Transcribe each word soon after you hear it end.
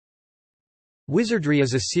Wizardry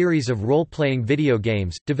is a series of role-playing video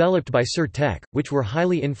games, developed by Sir-Tech, which were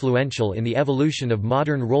highly influential in the evolution of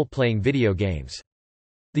modern role-playing video games.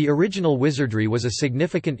 The original Wizardry was a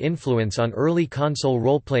significant influence on early console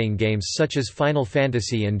role-playing games such as Final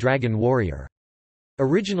Fantasy and Dragon Warrior.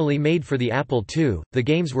 Originally made for the Apple II, the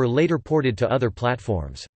games were later ported to other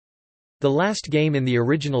platforms. The last game in the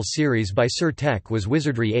original series by Sir-Tech was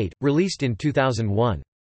Wizardry 8, released in 2001.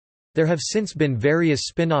 There have since been various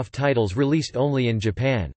spin-off titles released only in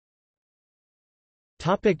Japan.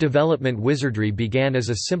 Development. Wizardry began as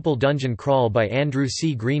a simple dungeon crawl by Andrew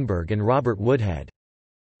C. Greenberg and Robert Woodhead.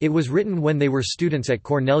 It was written when they were students at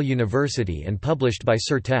Cornell University and published by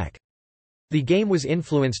Sir-Tech. The game was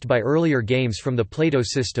influenced by earlier games from the Plato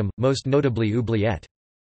system, most notably Oubliette.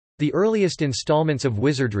 The earliest installments of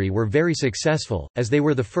Wizardry were very successful, as they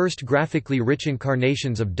were the first graphically rich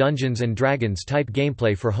incarnations of Dungeons & Dragons type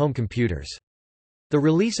gameplay for home computers. The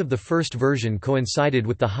release of the first version coincided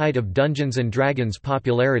with the height of Dungeons & Dragons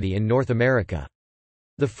popularity in North America.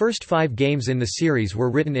 The first 5 games in the series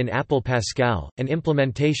were written in Apple Pascal, an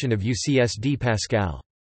implementation of UCSD Pascal.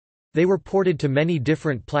 They were ported to many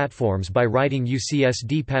different platforms by writing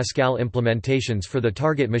UCSD Pascal implementations for the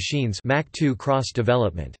target machines Mac II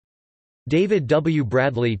cross-development. David W.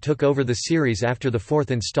 Bradley took over the series after the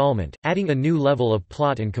 4th installment, adding a new level of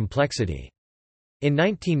plot and complexity. In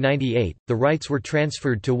 1998, the rights were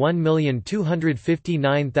transferred to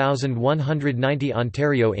 1,259,190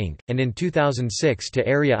 Ontario Inc., and in 2006 to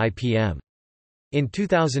Area IPM. In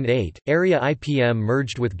 2008, Area IPM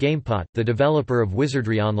merged with GamePot, the developer of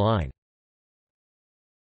Wizardry Online.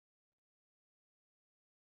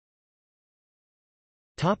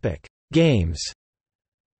 Games.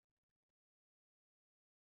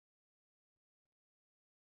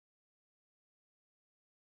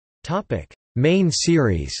 Main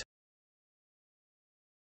series.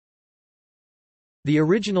 The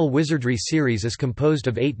original Wizardry series is composed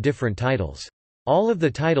of 8 different titles. All of the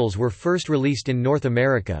titles were first released in North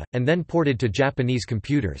America, and then ported to Japanese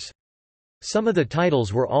computers. Some of the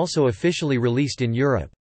titles were also officially released in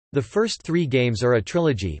Europe. The first 3 games are a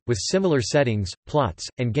trilogy, with similar settings, plots,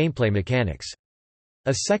 and gameplay mechanics.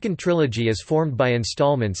 A second trilogy is formed by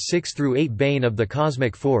installments 6 through 8 Bane of the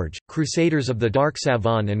Cosmic Forge, Crusaders of the Dark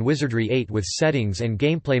Savon and Wizardry 8 with settings and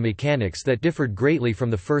gameplay mechanics that differed greatly from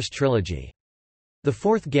the first trilogy. The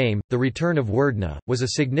fourth game, The Return of Wordna, was a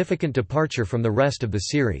significant departure from the rest of the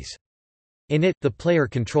series. In it, the player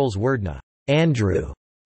controls Wordna, Andrew,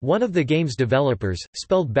 one of the game's developers,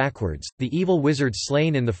 spelled backwards, the evil wizard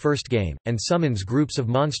slain in the first game, and summons groups of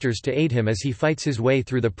monsters to aid him as he fights his way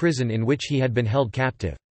through the prison in which he had been held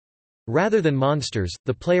captive. Rather than monsters,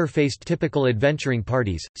 the player faced typical adventuring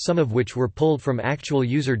parties, some of which were pulled from actual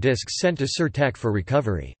user discs sent to Sir-Tech for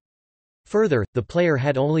recovery. Further, the player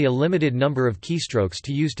had only a limited number of keystrokes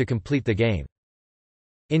to use to complete the game.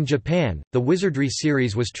 In Japan, the Wizardry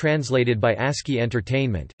series was translated by ASCII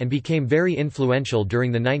Entertainment, and became very influential during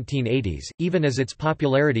the 1980s, even as its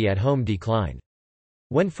popularity at home declined.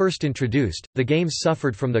 When first introduced, the games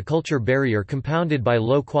suffered from the culture barrier compounded by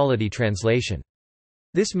low-quality translation.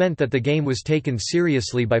 This meant that the game was taken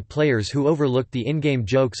seriously by players who overlooked the in-game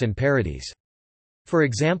jokes and parodies. For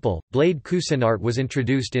example, Blade Kusanart was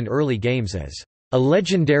introduced in early games as a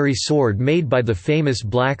legendary sword made by the famous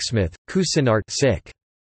blacksmith, Kusanart Sick.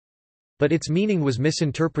 But its meaning was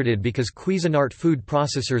misinterpreted because Cuisinart food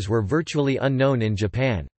processors were virtually unknown in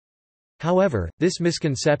Japan. However, this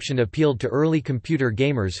misconception appealed to early computer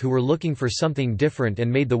gamers who were looking for something different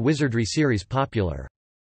and made the Wizardry series popular.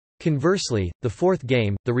 Conversely, the fourth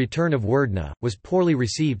game, The Return of Wordna, was poorly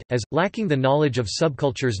received, as, lacking the knowledge of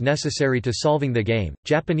subcultures necessary to solving the game,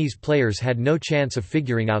 Japanese players had no chance of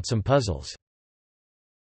figuring out some puzzles.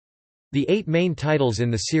 The 8 main titles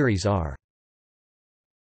in the series are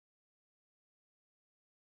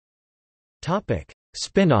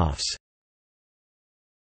Spin-offs.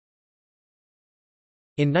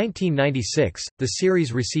 In 1996, the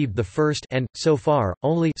series received the first and, so far,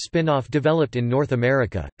 only spin-off developed in North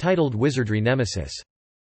America, titled Wizardry Nemesis.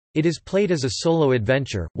 It is played as a solo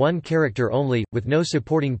adventure, one character only, with no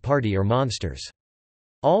supporting party or monsters.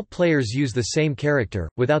 All players use the same character,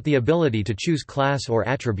 without the ability to choose class or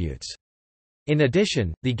attributes. In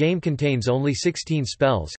addition, the game contains only 16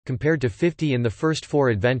 spells, compared to 50 in the first 4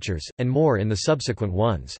 adventures, and more in the subsequent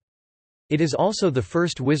ones. It is also the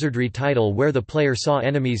first Wizardry title where the player saw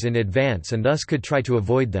enemies in advance and thus could try to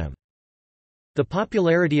avoid them. The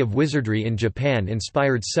popularity of Wizardry in Japan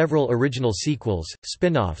inspired several original sequels,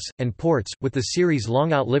 spin-offs, and ports, with the series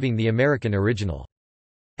long outliving the American original.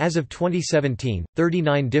 As of 2017,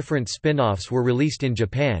 39 different spin-offs were released in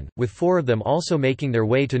Japan, with 4 of them also making their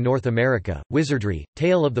way to North America: Wizardry,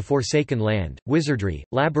 Tale of the Forsaken Land, Wizardry,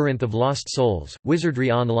 Labyrinth of Lost Souls, Wizardry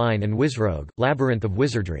Online and Wizrogue, Labyrinth of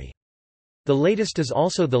Wizardry. The latest is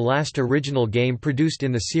also the last original game produced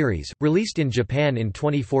in the series, released in Japan in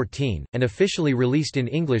 2014, and officially released in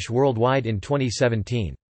English worldwide in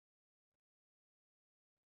 2017.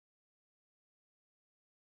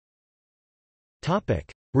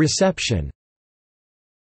 Reception.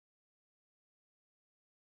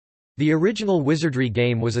 The original Wizardry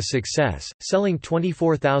game was a success, selling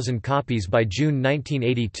 24,000 copies by June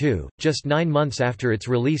 1982, just 9 months after its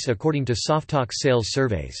release according to Softalk's sales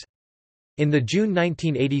surveys. In the June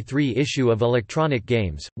 1983 issue of Electronic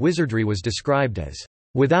Games, Wizardry was described as,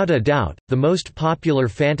 "without a doubt, the most popular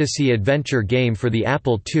fantasy adventure game for the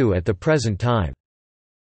Apple II at the present time."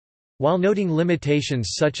 While noting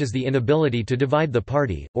limitations such as the inability to divide the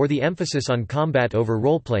party, or the emphasis on combat over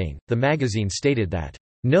role-playing, the magazine stated that,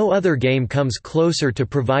 "no other game comes closer to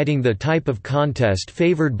providing the type of contest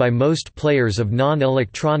favored by most players of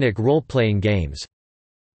non-electronic role-playing games.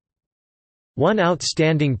 One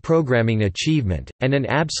outstanding programming achievement, and an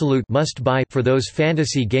absolute must-buy for those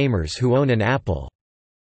fantasy gamers who own an Apple."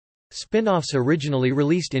 Spin-offs originally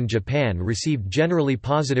released in Japan received generally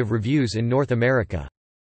positive reviews in North America.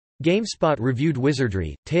 GameSpot reviewed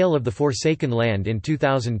Wizardry, Tale of the Forsaken Land in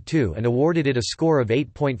 2002 and awarded it a score of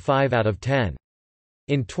 8.5 out of 10.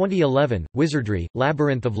 In 2011, Wizardry,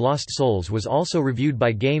 Labyrinth of Lost Souls was also reviewed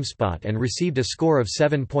by GameSpot and received a score of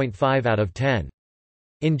 7.5 out of 10.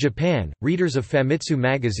 In Japan, readers of Famitsu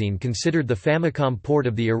magazine considered the Famicom port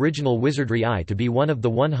of the original Wizardry I to be one of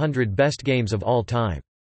the 100 best games of all time.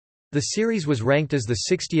 The series was ranked as the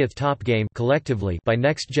 60th top game collectively by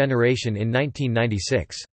Next Generation in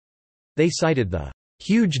 1996. They cited the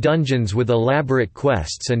huge dungeons with elaborate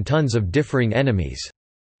quests and tons of differing enemies.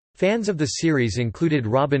 Fans of the series included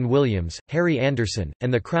Robin Williams, Harry Anderson,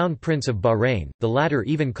 and the Crown Prince of Bahrain, the latter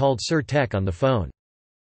even called Sir Tech on the phone.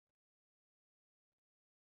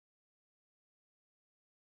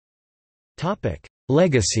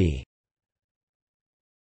 Legacy.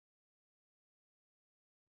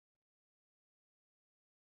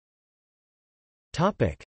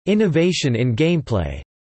 Innovation in gameplay.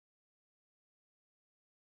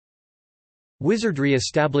 Wizardry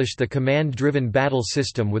established the command-driven battle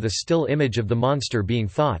system with a still image of the monster being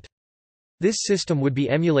fought. This system would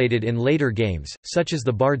be emulated in later games, such as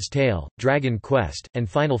The Bard's Tale, Dragon Quest, and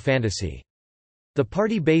Final Fantasy. The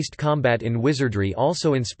party-based combat in Wizardry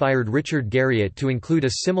also inspired Richard Garriott to include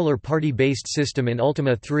a similar party-based system in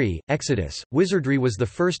Ultima 3, Exodus. Wizardry was the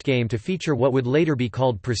first game to feature what would later be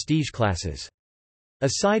called prestige classes.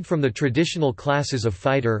 Aside from the traditional classes of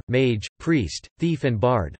fighter, mage, priest, thief and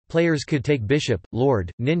bard, players could take bishop,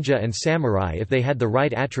 lord, ninja and samurai if they had the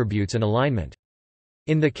right attributes and alignment.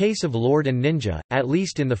 In the case of Lord and Ninja, at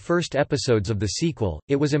least in the first episodes of the sequel,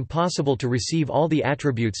 it was impossible to receive all the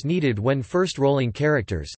attributes needed when first rolling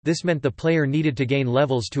characters. This meant the player needed to gain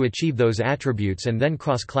levels to achieve those attributes and then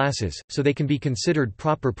cross classes, so they can be considered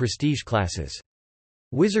proper prestige classes.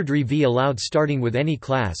 Wizardry V allowed starting with any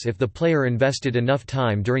class if the player invested enough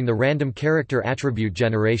time during the random character attribute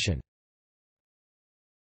generation.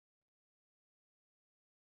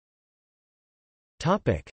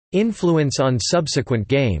 Influence on subsequent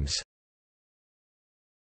games.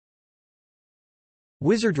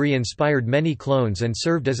 Wizardry inspired many clones and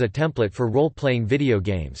served as a template for role-playing video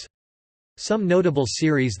games. Some notable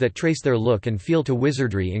series that trace their look and feel to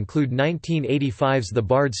Wizardry include 1985's The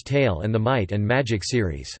Bard's Tale and the Might and Magic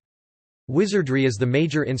series. Wizardry is the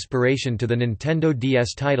major inspiration to the Nintendo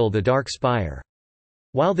DS title The Dark Spire.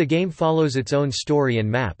 While the game follows its own story and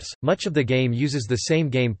maps, much of the game uses the same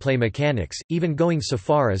gameplay mechanics, even going so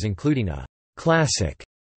far as including a classic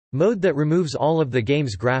mode that removes all of the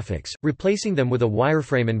game's graphics, replacing them with a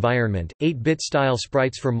wireframe environment, 8-bit style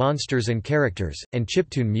sprites for monsters and characters, and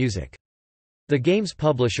chiptune music. The game's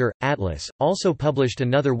publisher, Atlas, also published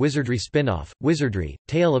another Wizardry spin-off, Wizardry,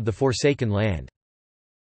 Tale of the Forsaken Land.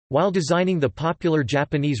 While designing the popular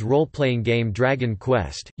Japanese role-playing game Dragon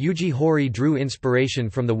Quest, Yuji Horii drew inspiration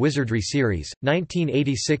from the Wizardry series,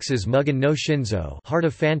 1986's Mugen no Shinzo, Heart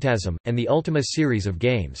of Phantasm, and the Ultima series of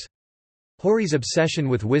games. Horii's obsession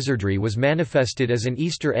with Wizardry was manifested as an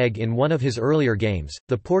Easter egg in one of his earlier games,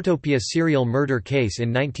 the Portopia serial murder case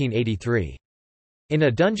in 1983. In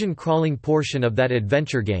a dungeon-crawling portion of that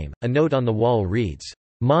adventure game, a note on the wall reads,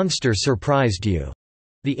 "Monster surprised you."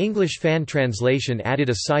 The English fan translation added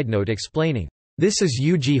a side note explaining, "This is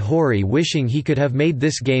Yuji Horii wishing he could have made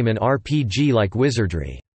this game an RPG like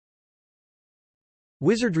Wizardry."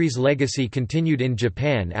 Wizardry's legacy continued in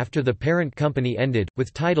Japan after the parent company ended,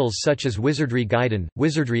 with titles such as Wizardry Gaiden,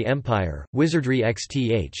 Wizardry Empire, Wizardry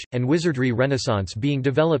XTH, and Wizardry Renaissance being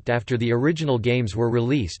developed after the original games were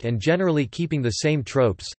released and generally keeping the same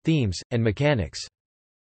tropes, themes, and mechanics.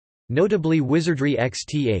 Notably, Wizardry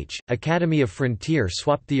XTH, Academy of Frontier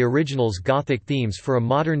swapped the original's Gothic themes for a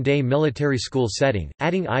modern-day military school setting,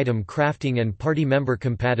 adding item crafting and party member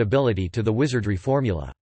compatibility to the Wizardry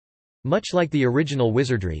formula. Much like the original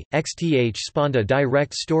Wizardry, XTH spawned a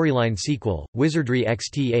direct storyline sequel, Wizardry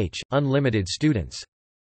XTH, Unlimited Students.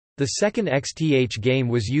 The second XTH game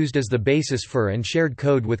was used as the basis for and shared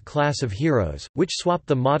code with Class of Heroes, which swapped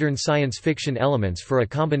the modern science fiction elements for a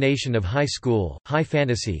combination of high school, high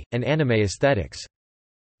fantasy, and anime aesthetics.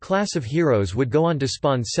 Class of Heroes would go on to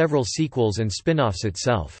spawn several sequels and spin-offs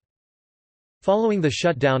itself. Following the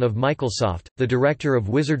shutdown of Microsoft, the director of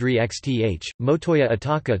Wizardry XTH, Motoya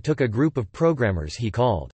Ataka took a group of programmers he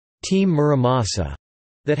called Team Muramasa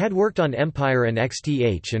that had worked on Empire and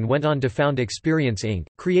XTH and went on to found Experience Inc.,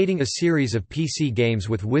 creating a series of PC games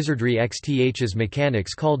with Wizardry XTH's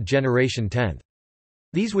mechanics called Generation 10th.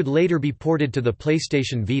 These would later be ported to the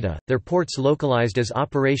PlayStation Vita, their ports localized as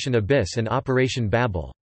Operation Abyss and Operation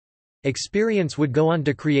Babel. Experience would go on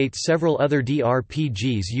to create several other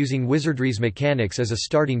DRPGs using Wizardry's mechanics as a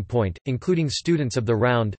starting point, including Students of the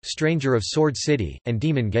Round, Stranger of Sword City, and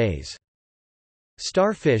Demon Gaze.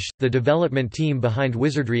 Starfish, the development team behind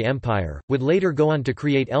Wizardry Empire, would later go on to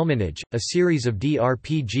create Elminage, a series of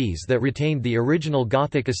DRPGs that retained the original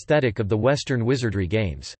Gothic aesthetic of the Western Wizardry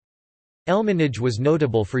games. Elminage was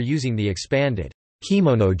notable for using the expanded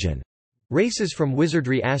Kimonogen races from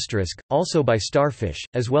Wizardry *, also by Starfish,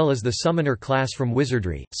 as well as the Summoner class from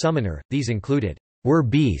Wizardry, Summoner. These included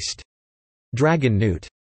Were-Beast, Dragon-Newt,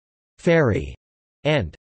 Fairy,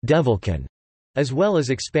 and Devilkin, as well as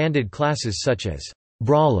expanded classes such as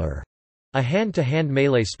Brawler, a hand-to-hand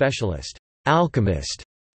melee specialist, Alchemist,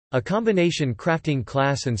 a combination crafting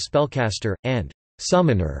class and spellcaster, and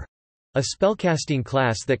Summoner, a spellcasting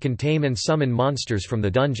class that can tame and summon monsters from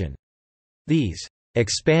the dungeon. These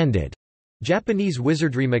expanded Japanese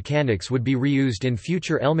wizardry mechanics would be reused in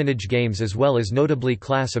future Elminage games as well as notably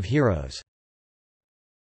Class of Heroes.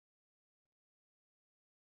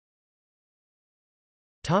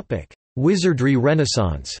 Wizardry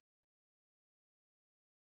Renaissance.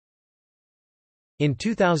 In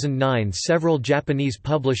 2009, several Japanese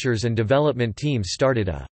publishers and development teams started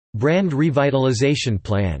a brand revitalization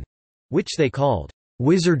plan, which they called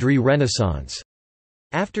Wizardry Renaissance.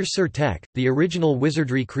 After Surtech, the original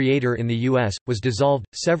Wizardry creator in the US, was dissolved,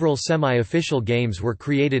 several semi-official games were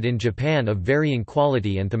created in Japan of varying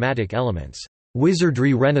quality and thematic elements.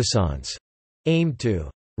 Wizardry Renaissance aimed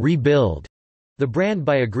to rebuild the brand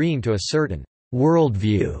by agreeing to a certain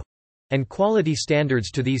worldview and quality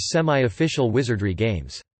standards to these semi-official Wizardry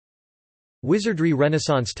games. Wizardry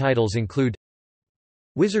Renaissance titles include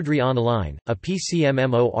Wizardry Online, a PC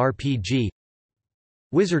MMORPG,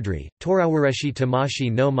 Wizardry, Torawareshi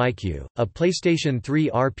Tamashi no Maikyu, a PlayStation 3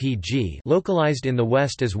 RPG localized in the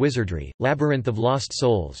West as Wizardry, Labyrinth of Lost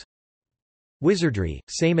Souls. Wizardry,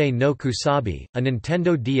 Seimei no Kusabi, a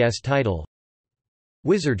Nintendo DS title.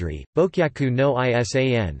 Wizardry, Bokyaku no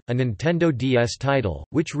Isan, a Nintendo DS title,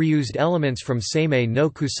 which reused elements from Seimei no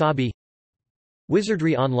Kusabi.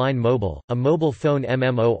 Wizardry Online Mobile, a mobile phone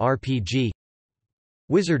MMORPG.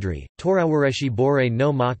 Wizardry, Torawareshi Bore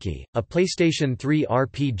no Maki, a PlayStation 3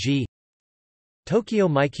 RPG. Tokyo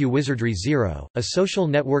Maikyu Wizardry Zero, a social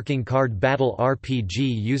networking card battle RPG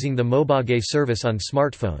using the Mobage service on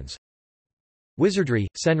smartphones. Wizardry,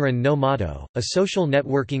 Senran no Mato, a social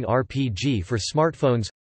networking RPG for smartphones.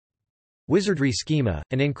 Wizardry Schema,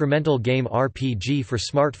 an incremental game RPG for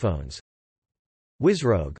smartphones.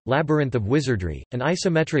 Wizrogue, Labyrinth of Wizardry, an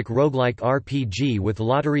isometric roguelike RPG with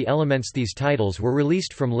lottery elements. These titles were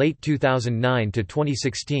released from late 2009 to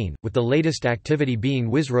 2016, with the latest activity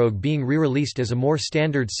being Wizrogue being re-released as a more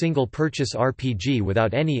standard single-purchase RPG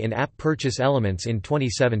without any in-app purchase elements in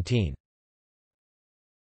 2017.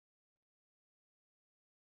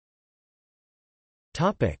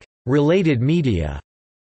 Related media.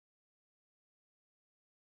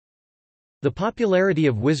 The popularity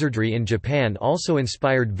of wizardry in Japan also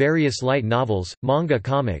inspired various light novels, manga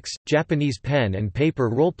comics, Japanese pen and paper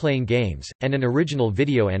role-playing games, and an original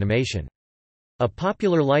video animation. A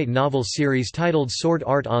popular light novel series titled Sword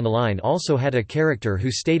Art Online also had a character who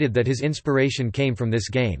stated that his inspiration came from this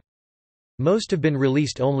game. Most have been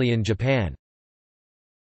released only in Japan.